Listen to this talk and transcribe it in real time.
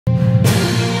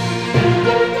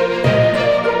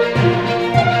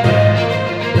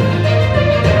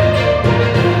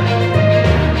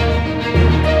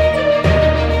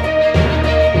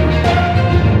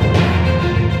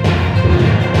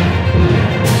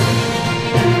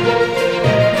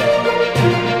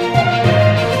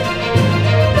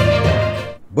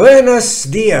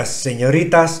Buenos dias,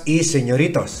 señoritas y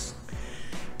señoritos.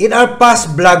 In our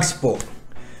past vlogs po,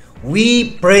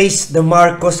 we praised the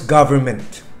Marcos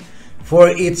government for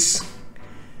its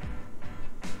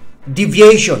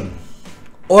deviation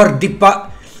or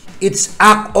its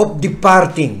act of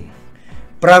departing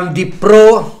from the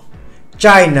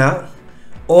pro-China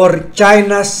or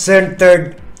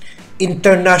China-centered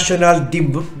international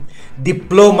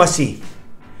diplomacy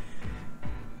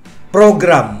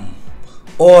program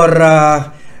or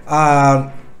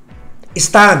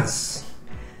stance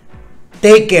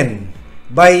taken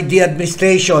by the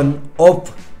administration of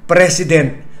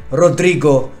President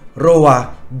Rodrigo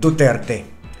Roa Duterte.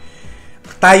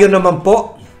 Tayo naman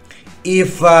po,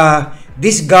 if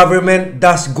this government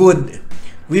does good,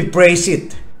 we praise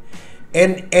it.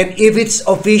 And if its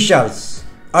officials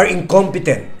are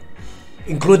incompetent,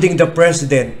 including the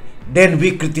president, then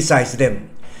we criticize them.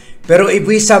 Pero if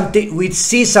we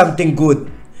see something good,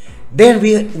 then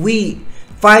we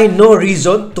find no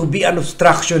reason to be an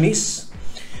obstructionist.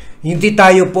 Hindi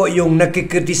tayo po yung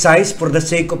nakikriticize for the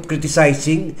sake of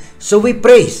criticizing, so we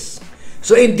praise.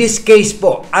 So in this case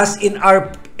po, as in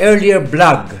our earlier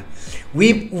vlog,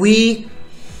 we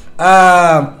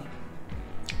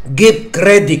give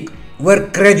credit where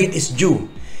credit is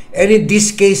due. And in this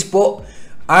case po,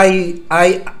 I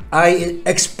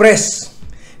express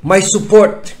my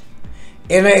support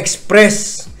and I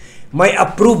express my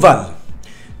approval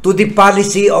to the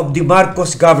policy of the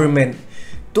Marcos government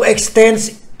to extend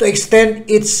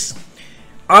its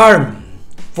arm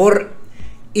for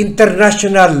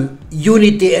international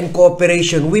unity and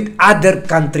cooperation with other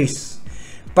countries.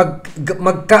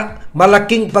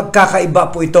 Malaking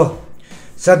pagkakaiba po ito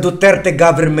sa Duterte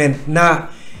government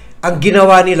na ang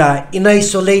ginawa nila,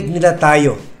 in-isolate nila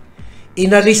tayo.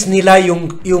 Inalis nila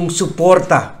yung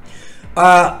suporta.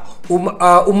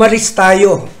 Umalis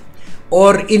tayo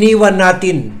or iniwan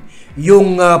natin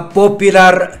yung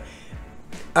popular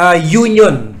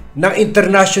union ng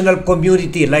international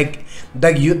community like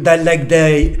the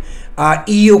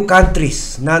EU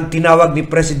countries na tinawag ni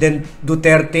President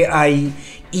Duterte ay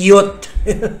IOT.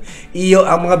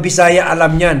 Ang mga Bisaya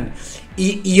alam niyan.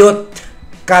 IOT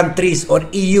countries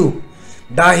or EU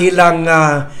dahil lang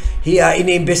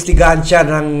iniimbestigahan siya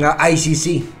ng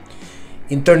ICC,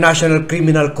 International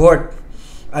Criminal Court,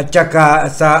 at saka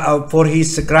for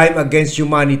his crime against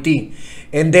humanity.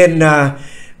 And then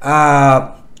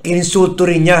ininsulto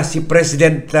rin niya si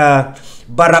President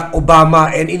Barack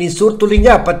Obama, and ininsulto rin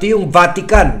niya pati yung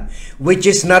Vatican, which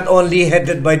is not only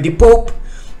headed by the Pope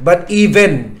but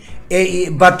even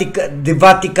the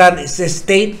Vatican is a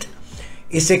state,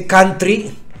 is a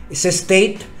country, is a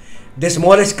state, the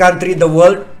smallest country in the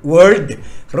world,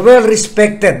 well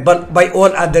respected by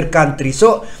all other countries.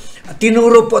 So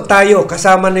tinuro po tayo,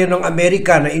 kasama na yun ng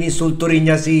Amerika, na inisulto rin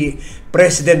niya si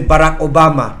President Barack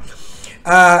Obama.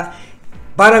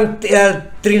 Parang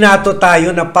trinato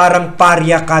tayo na parang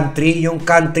paria country, yung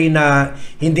country na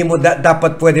hindi mo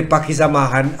dapat pwede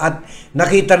pakisamahan. At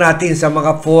nakita natin sa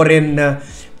mga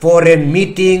foreign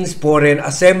meetings, foreign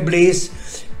assemblies,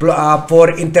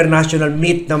 for international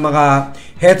meet ng mga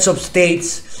heads of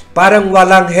states, parang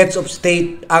walang heads of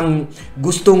state ang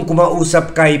gustong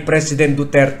kumausap kay President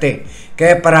Duterte.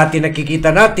 Kaya parati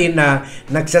nakikita natin na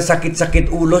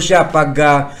nagsasakit-sakit ulo siya pag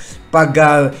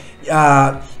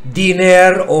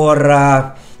dinner or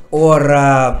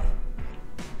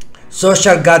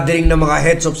social gathering ng mga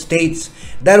heads of states,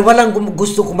 dahil walang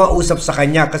gusto kumausap sa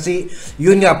kanya kasi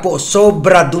yun nga po,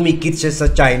 sobra dumikit siya sa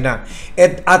China.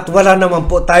 At wala naman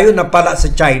po tayo napala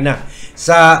sa China.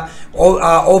 Sa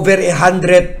over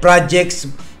 100 projects,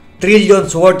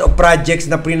 trillions worth of projects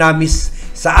na prinamis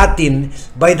sa atin,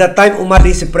 by the time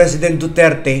umalis si President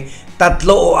Duterte, 3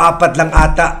 o 4 lang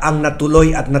ata ang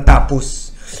natuloy at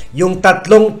natapos. Yung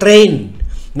 3 train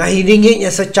na hiningi niya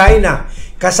sa China,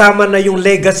 kasama na yung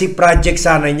legacy project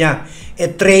sana niya, a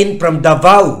train from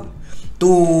Davao to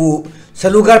sa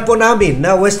lugar po namin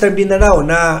na Western Mindanao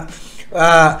na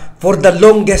for the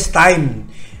longest time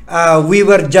we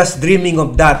were just dreaming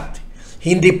of that.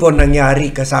 Hindi po nangyari.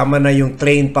 Kasama na yung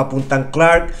train papuntang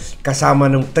Clark, kasama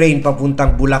ng train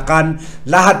papuntang Bulacan,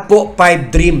 lahat po pipe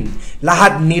dream.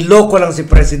 Lahat niloko lang si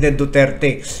President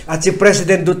Duterte. At si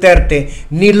President Duterte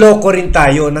niloko rin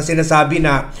tayo na sinasabi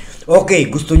na okay,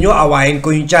 gusto nyo awayin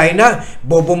ko yung China,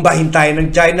 bobombahin tayo ng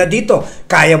China dito.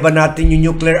 Kaya ba natin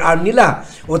yung nuclear arm nila?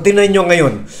 O tingnan nyo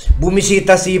ngayon,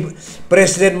 bumisita si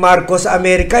President Marcos sa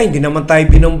Amerika, hindi naman tayo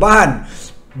binombahan.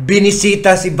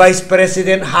 Binisita si Vice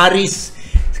President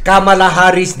Kamala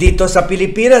Harris dito sa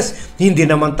Pilipinas, hindi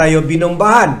naman tayo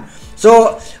binombahan.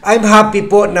 So, I'm happy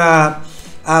po na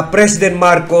President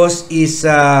Marcos is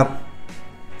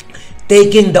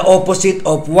taking the opposite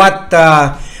of what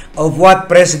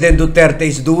President Duterte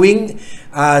is doing.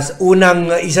 As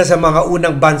isa sa mga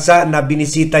unang bansa na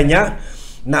binisita niya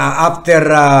na after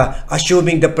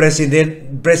assuming the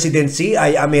presidency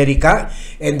ay Amerika,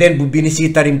 and then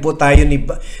binisita rin po tayo ni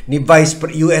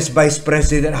US Vice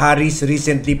President Harris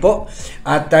recently po,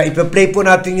 at ipa-play po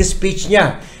natin yung speech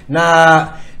niya na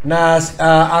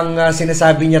ang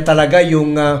sinasabi niya talaga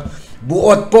yung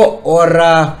buot po or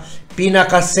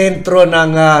pinakasentro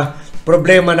ng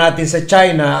problema natin sa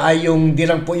China ay yung di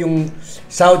lang po yung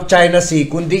South China Sea,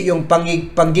 kundi yung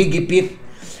panggigipit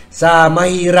sa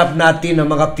mahirap natin ng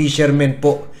mga fishermen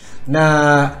po, na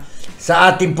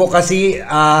sa atin po kasi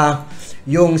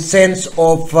yung sense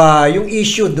of yung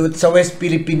issue sa West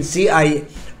Philippine Sea ay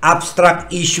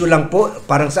abstract issue lang po.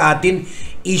 Parang sa atin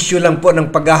issue lang po ng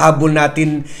paghahabol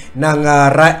natin ng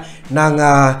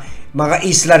mga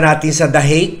isla natin sa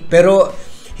dahig, pero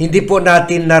hindi po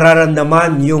natin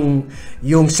nararamdaman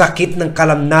yung sakit ng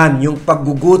kalamnan, yung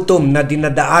paggugutom na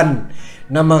dinadaan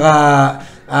ng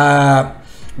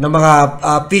mga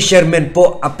fishermen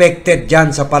po affected dyan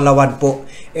sa Palawan po.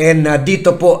 And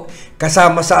dito po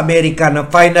kasama sa Amerika na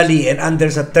finally and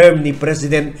under sa term ni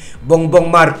President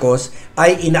Bongbong Marcos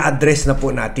ay ina-address na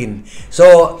po natin.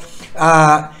 So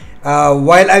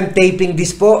while I'm taping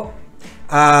this po,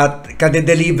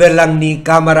 kade-deliver lang ni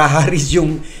Kamala Harris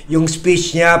yung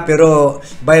speech niya, pero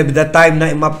by the time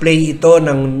na ma-play ito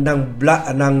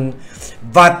ng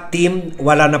VAT team,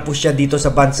 wala na po siya dito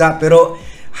sa bansa. Pero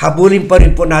habulin pa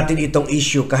rin po natin itong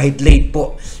issue kahit late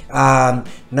po.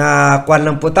 Na kwan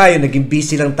lang po tayo, naging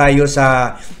busy lang tayo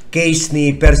sa case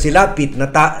ni Percy Lapid na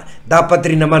dapat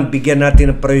rin naman bigyan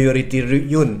natin ng priority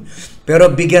yun.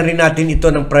 Pero bigyan rin natin ito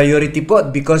ng priority po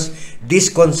because this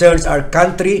concerns our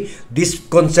country, this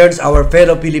concerns our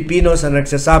fellow Filipinos na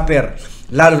nagsasuffer,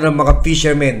 lalo ng mga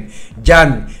fishermen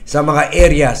dyan sa mga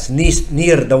areas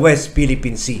near the West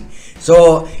Philippine Sea.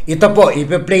 So ito po,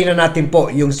 ipe-play na natin po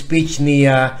yung speech ni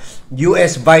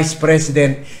US Vice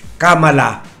President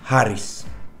Kamala Harris.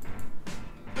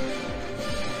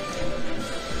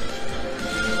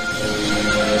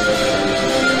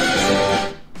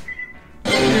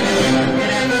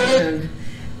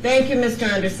 Thank you, Mr.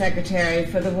 Undersecretary,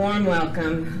 for the warm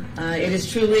welcome. It is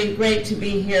truly great to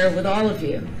be here with all of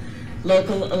you,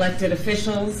 local elected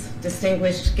officials,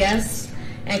 distinguished guests,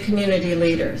 and community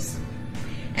leaders.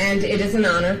 And it is an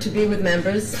honor to be with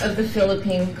members of the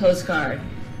Philippine Coast Guard.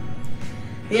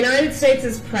 The United States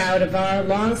is proud of our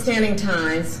long-standing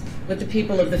ties with the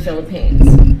people of the Philippines.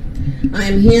 I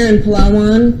am here in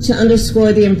Palawan to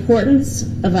underscore the importance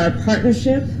of our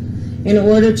partnership in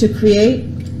order to create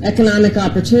economic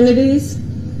opportunities,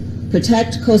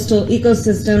 protect coastal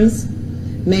ecosystems,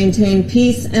 maintain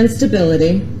peace and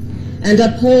stability, and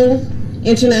uphold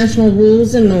international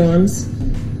rules and norms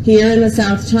here in the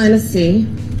South China Sea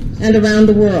and around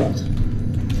the world.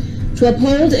 To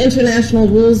uphold international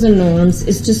rules and norms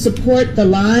is to support the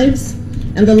lives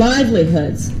and the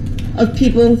livelihoods of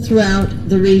people throughout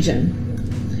the region.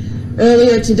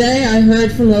 Earlier today, I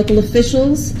heard from local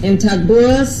officials in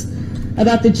Tagburas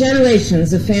about the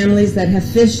generations of families that have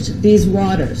fished these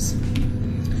waters.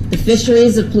 The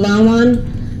fisheries of Palawan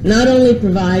not only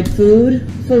provide food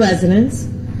for residents,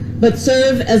 but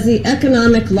serve as the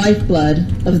economic lifeblood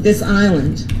of this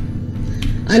island.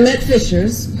 I met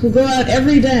fishers who go out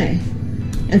every day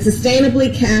and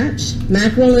sustainably catch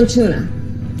mackerel and tuna.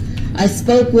 I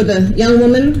spoke with a young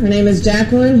woman, her name is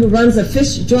Jacqueline, who runs a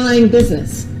fish drying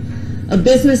business, a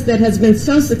business that has been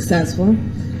so successful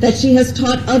that she has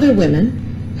taught other women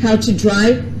how to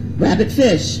dry rabbit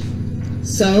fish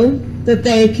so that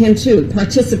they can too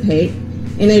participate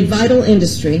in a vital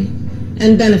industry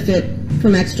and benefit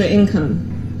from extra income.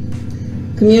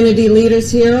 Community leaders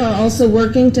here are also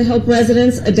working to help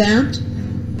residents adapt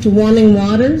to warming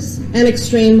waters and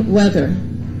extreme weather.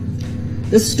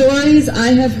 The stories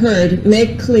I have heard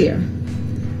make clear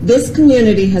this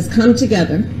community has come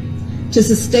together to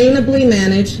sustainably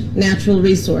manage natural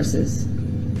resources.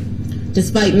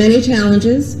 Despite many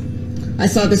challenges, I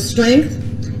saw the strength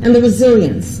and the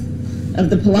resilience of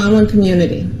the Palawan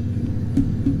community.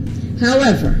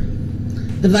 However,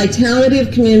 the vitality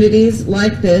of communities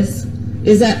like this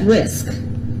is at risk.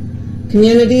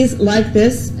 Communities like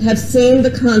this have seen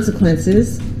the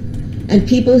consequences, and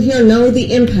people here know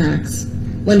the impacts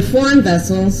when foreign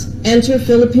vessels enter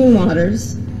Philippine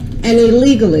waters and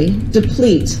illegally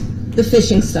deplete the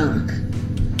fishing stock,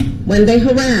 when they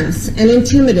harass and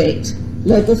intimidate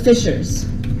local fishers,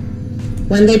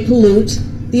 when they pollute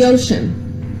the ocean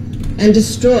and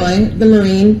destroy the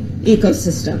marine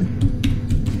ecosystem.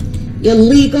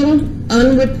 Illegal,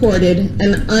 unreported,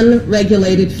 and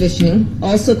unregulated fishing,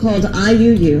 also called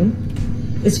IUU,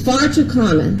 is far too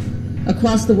common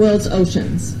across the world's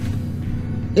oceans.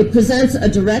 It presents a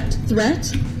direct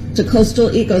threat to coastal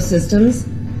ecosystems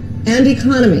and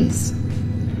economies.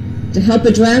 To help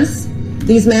address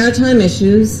these maritime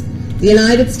issues, the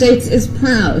United States is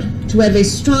proud to have a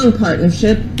strong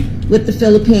partnership with the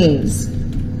Philippines,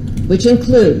 which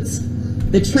includes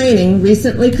the training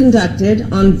recently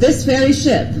conducted on this very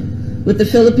ship with the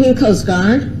Philippine Coast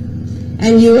Guard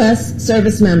and U.S.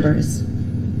 service members.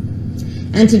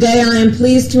 And today I am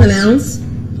pleased to announce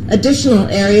additional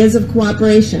areas of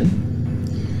cooperation.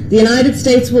 The United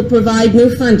States will provide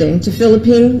new funding to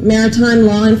Philippine maritime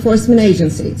law enforcement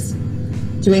agencies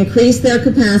to increase their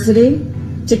capacity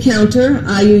to counter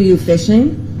IUU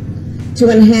fishing, to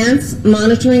enhance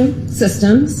monitoring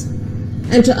systems,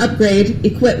 and to upgrade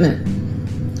equipment.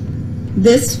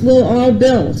 This will all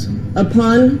build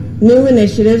upon new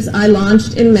initiatives I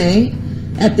launched in May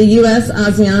at the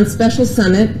U.S.-ASEAN Special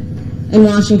Summit in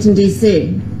Washington,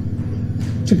 D.C.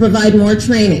 to provide more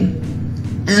training,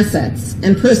 assets,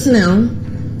 and personnel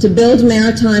to build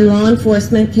maritime law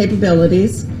enforcement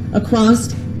capabilities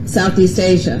across Southeast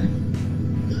Asia.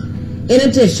 In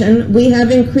addition, we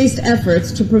have increased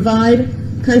efforts to provide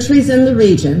countries in the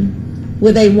region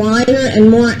with a wider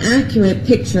and more accurate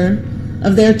picture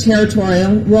of their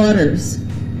territorial waters.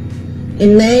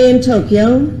 In May in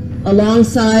Tokyo,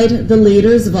 alongside the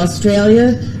leaders of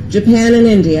Australia, Japan, and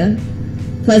India,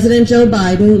 President Joe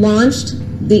Biden launched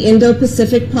the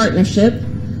Indo-Pacific Partnership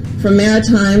for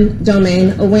Maritime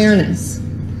Domain Awareness.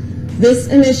 This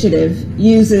initiative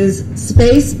uses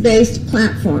space-based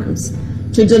platforms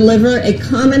to deliver a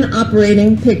common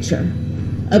operating picture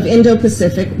of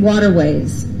Indo-Pacific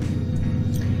waterways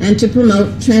and to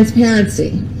promote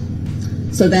transparency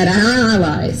so that our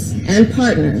allies and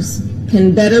partners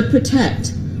can better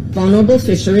protect vulnerable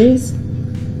fisheries,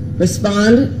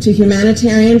 respond to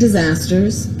humanitarian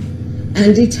disasters,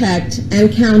 and detect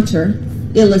and counter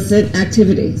illicit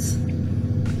activities.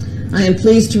 I am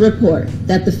pleased to report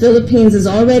that the Philippines is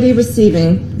already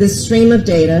receiving this stream of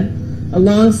data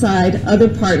alongside other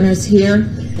partners here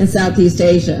in Southeast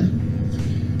Asia.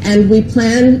 And we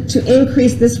plan to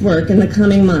increase this work in the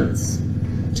coming months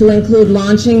to include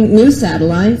launching new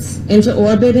satellites into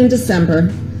orbit in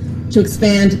December to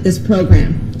expand this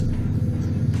program.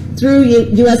 Through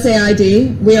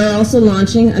USAID, we are also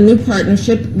launching a new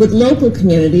partnership with local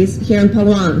communities here in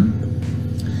Palawan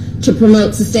to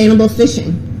promote sustainable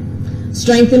fishing,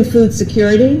 strengthen food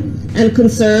security, and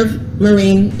conserve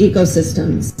marine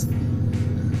ecosystems.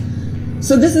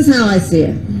 So this is how I see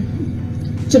it.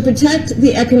 To protect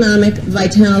the economic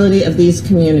vitality of these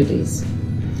communities,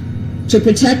 to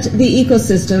protect the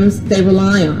ecosystems they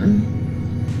rely on,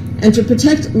 and to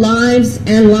protect lives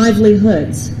and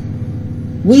livelihoods,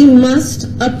 we must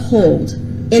uphold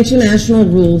international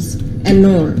rules and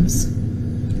norms.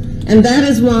 And that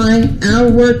is why our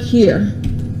work here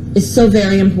is so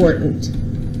very important.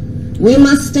 We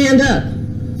must stand up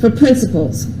for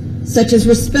principles such as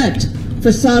respect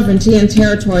for sovereignty and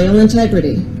territorial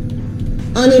integrity,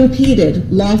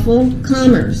 unimpeded lawful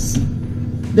commerce,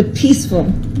 the peaceful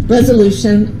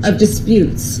resolution of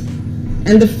disputes,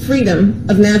 and the freedom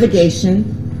of navigation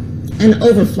and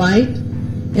overflight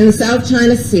in the South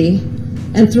China Sea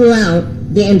and throughout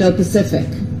the Indo-Pacific.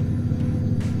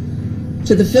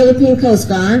 To the Philippine Coast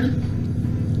Guard,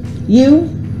 you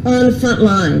are on the front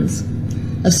lines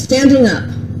of standing up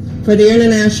for the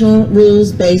international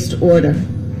rules-based order.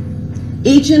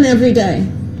 Each and every day,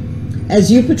 as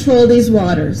you patrol these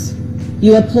waters,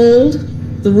 you uphold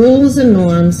the rules and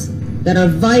norms that are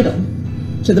vital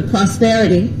to the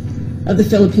prosperity of the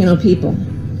Filipino people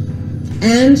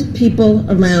and people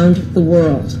around the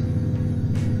world.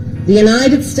 The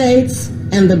United States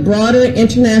and the broader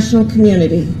international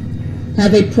community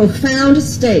have a profound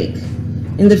stake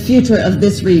in the future of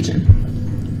this region.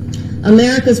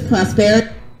 America's prosperity.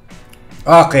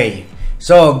 Okay.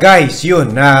 So guys,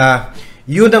 yun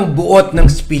ang buot ng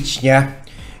speech niya.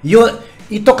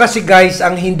 Ito kasi guys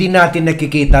ang hindi natin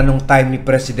nakikita nung time ni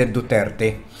President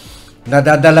Duterte.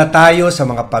 Nadadala tayo sa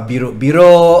mga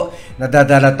pabiro-biro,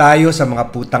 nadadala tayo sa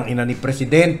mga putang ina ni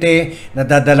Presidente,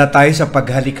 nadadala tayo sa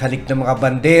paghalik-halik ng mga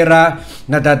bandera,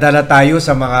 nadadala tayo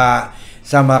sa mga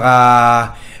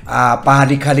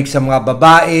pahalik-halik sa mga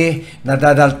babae,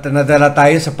 nadadala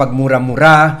tayo sa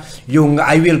pagmura-mura, yung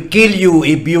I will kill you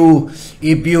if you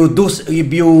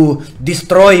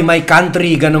destroy my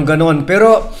country, ganon-ganon.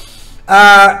 Pero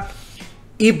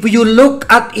if you look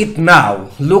at it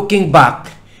now, looking back,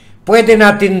 pwede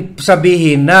natin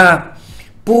sabihin na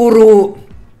puro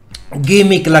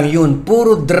gimmick lang yun,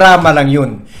 puro drama lang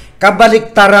yun.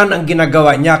 Kabaliktaran ang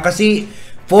ginagawa niya kasi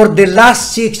for the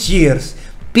last 6 years,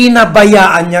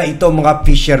 pinabayaan niya ito mga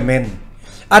fishermen.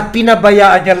 At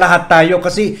pinabayaan niya lahat tayo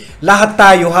kasi lahat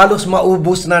tayo halos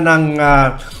maubusan na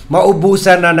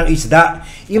ng isda.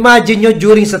 Imagine nyo,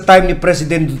 during sa time ni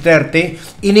President Duterte,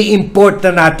 ini-import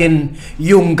na natin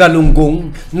yung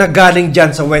galunggong na galing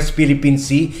dyan sa West Philippine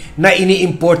Sea na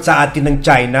ini-import sa atin ng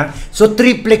China. So,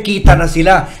 triple kita na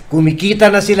sila.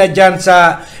 Kumikita na sila dyan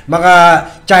sa mga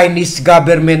Chinese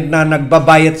government na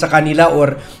nagbabayad sa kanila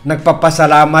or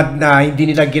nagpapasalamat na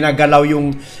hindi nila ginagalaw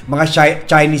yung mga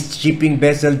Chinese shipping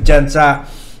vessel dyan sa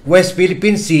West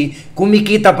Philippine Sea.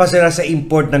 Kumikita pa sila sa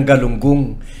import ng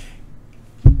galunggong.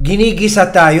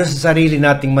 Ginigisa tayo sa sarili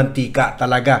nating mantika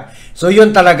talaga. So yun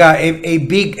talaga a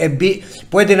big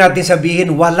pwede natin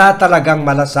sabihin wala talagang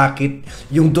malasakit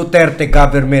yung Duterte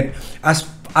government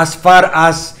as far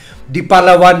as the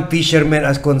Palawan fishermen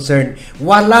as concerned.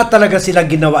 Wala talaga silang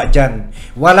ginawa dyan.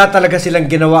 Wala talaga silang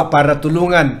ginawa para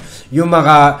tulungan yung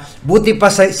mga buti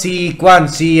pa si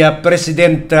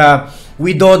President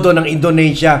Widodo ng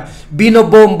Indonesia,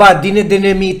 binobomba,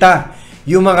 dinedinamita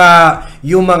yung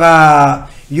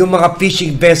mga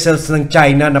fishing vessels ng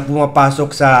China na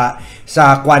pumapasok sa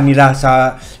kwan nila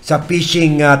sa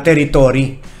fishing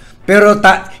territory. Pero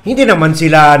hindi naman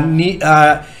sila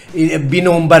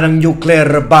binomba ng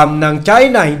nuclear bomb ng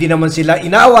China, hindi naman sila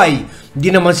inaway, hindi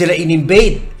naman sila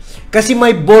in-invade. Kasi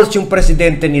may balls yung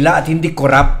presidente nila at hindi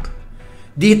corrupt.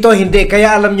 Dito hindi,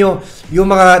 kaya alam nyo,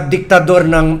 yung mga diktador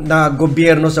na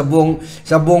gobyerno sa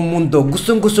buong mundo,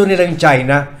 gustong-gusto nila yung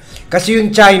China. Kasi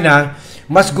yung China,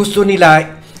 mas gusto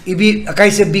nila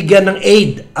kaysa bigyan ng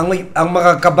aid ang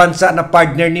mga kabansa na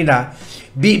partner nila,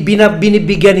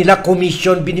 binibigyan nila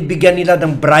commission, binibigyan nila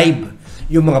ng bribe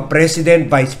yung mga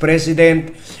president, vice president,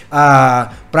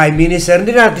 prime minister.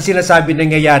 Hindi natin sinasabi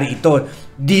nangyayari ito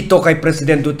dito kay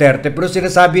President Duterte, pero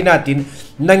sinasabi natin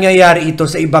nangyayari ito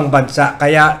sa ibang bansa,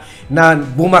 kaya na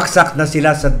bumaksak na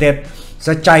sila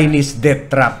sa Chinese death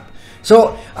trap.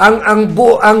 So ang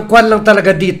kwan lang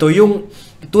talaga dito, yung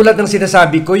tulad ng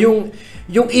sinasabi ko, yung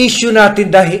issue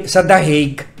natin sa The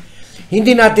Hague,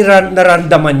 hindi natin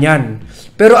naramdaman yan.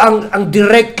 Pero ang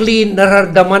directly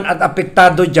nararamdaman at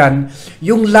apektado dyan,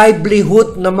 yung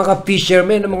livelihood ng mga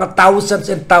fishermen, ng mga thousands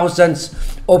and thousands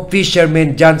of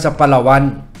fishermen dyan sa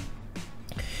Palawan.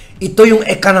 Ito yung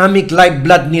economic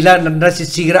lifeblood nila na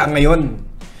nasisira ngayon.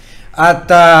 At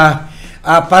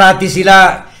parati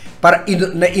sila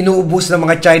na inuubos ng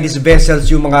mga Chinese vessels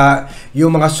yung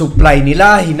mga supply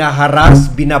nila,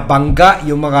 hinaharas, binabangga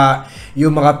yung mga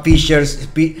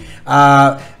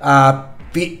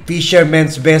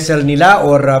fishermen's vessel nila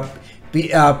or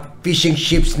fishing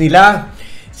ships nila,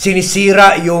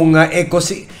 sinisira yung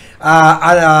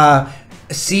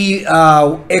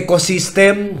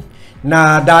ecosystem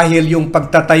na dahil yung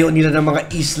pagtatayo nila ng mga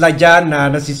isla dyan, na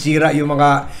nasisira yung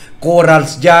mga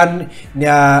corals dyan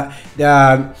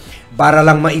para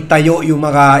lang maitayo yung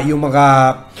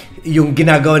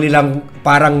ginagawa nilang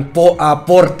parang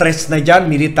fortress na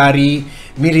dyan, military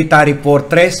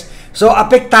fortress. So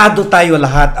apektado tayo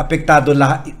lahat,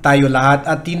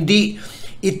 at hindi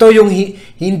ito yung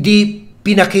hindi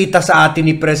pinakita sa atin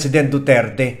ni President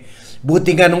Duterte.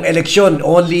 Buti nga nung eleksyon,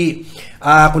 only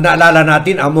kung naalala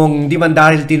natin, di man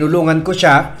dahil tinulungan ko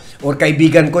siya or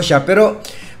kaibigan ko siya, pero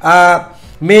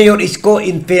Mayor Isko,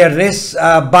 in fairness,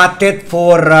 batted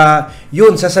for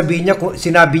yun, sinabi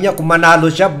niya kung manalo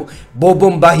siya,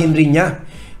 bobombahin rin niya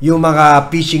yung mga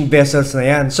fishing vessels na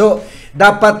yan. So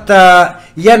dapat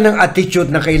yan ang attitude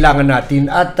na kailangan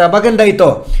natin. At maganda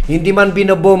ito, hindi man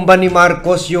binobomba ni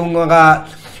Marcos yung mga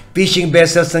fishing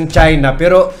vessels ng China,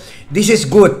 pero this is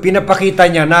good. Pinapakita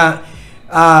niya na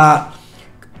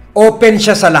open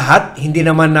siya sa lahat. Hindi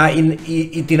naman na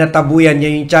itinatabuyan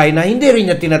niya yung China. Hindi rin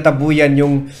niya tinatabuyan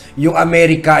yung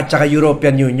Amerika at saka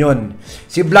European Union.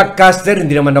 Si Vlogcaster,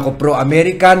 hindi naman ako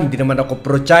pro-American, hindi naman ako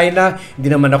pro-China, hindi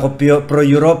naman ako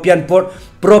pro-European,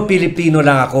 pro-Filipino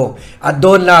lang ako. At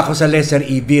doon lang ako sa lesser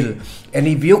evil. And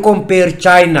if you compare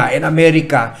China and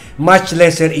America, much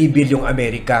lesser evil yung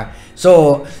Amerika.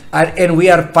 So, and we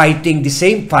are fighting the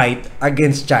same fight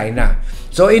against China.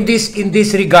 So in this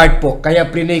regard po, kaya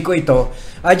prinay ko ito,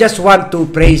 I just want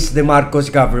to praise the Marcos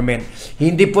government.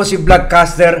 Hindi po si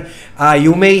Vlogcaster,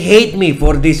 you may hate me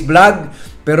for this vlog,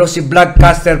 pero si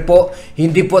Vlogcaster po,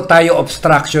 hindi po tayo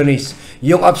obstructionist.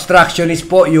 Yung obstructionist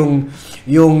po, yung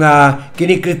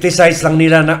kinikriticize lang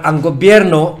nila ang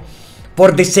gobyerno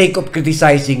for the sake of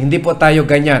criticizing. Hindi po tayo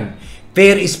ganyan.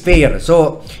 Fair is fair.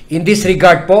 So in this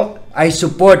regard po, I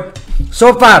support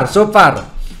so far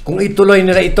kung ituloy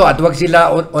nila ito at wag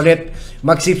sila ulit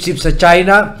magsipsip sa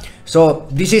China. So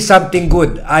this is something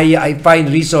good. I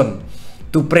find reason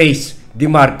to praise the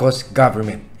Marcos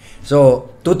government. So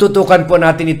tututukan po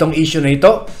natin itong issue na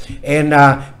ito, and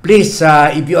please,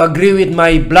 if you agree with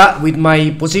my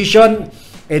position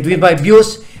and with my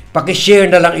views, paki-share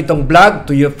na lang itong vlog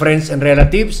to your friends and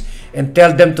relatives, and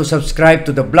tell them to subscribe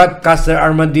to the Vlogcaster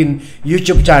Armand Dean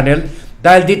YouTube channel.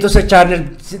 Dahil dito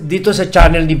sa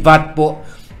channel ni VAT po,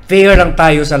 fair lang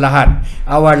tayo sa lahat.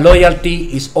 Our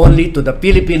loyalty is only to the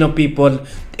Filipino people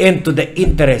and to the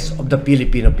interest of the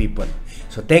Filipino people.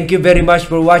 So thank you very much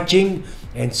for watching,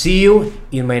 and see you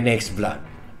in my next vlog.